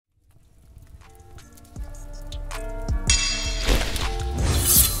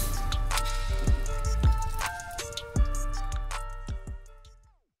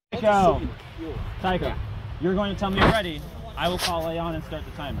Tycho! Tycho, you're going to tell me you're ready. I will call lay on and start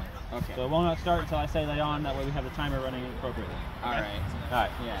the timer. Okay. So it will not start until I say lay on, that way we have the timer running appropriately. Okay? Alright.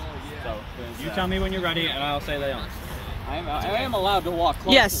 Alright. Yeah. So you tell me when you're ready and I'll say lay on. I am allowed to walk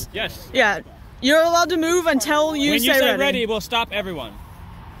closer. Yes. Yes. Yeah. You're allowed to move until you when say you say ready. ready, we'll stop everyone.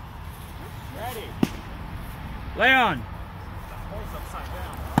 Ready. Lay on.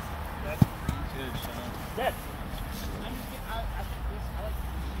 Dead.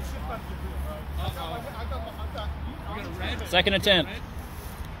 Second attempt.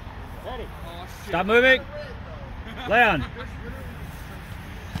 Ready. Stop moving. Lay on.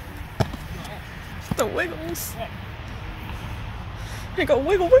 The wiggles. I go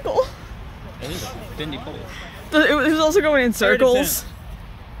wiggle, wiggle. It is a bendy pole. It was also going in Third circles. attempt.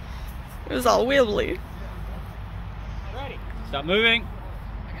 It was all wibbly. Ready. Stop moving.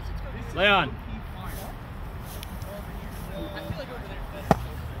 Lay on.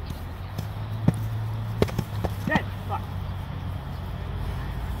 Dead. Fuck.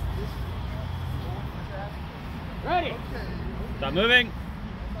 Ready. Stop moving.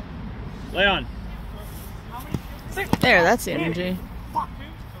 Lay on. There, that's the energy.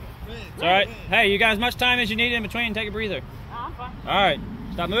 It's alright. Hey, you got as much time as you need in between. Take a breather. I'm fine. Alright.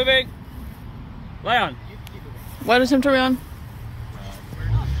 Stop moving. Lay on. What attempt are we on?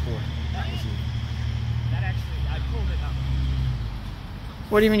 That actually, I pulled it up.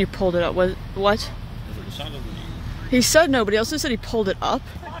 What do you mean you pulled it up? What? He said no, but he also said he pulled it up.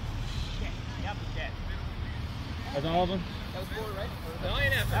 Yep, dead. That's all of them? That was 4, right?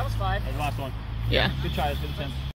 That was 5. That's the last one. Yeah. Good try. Good attempt.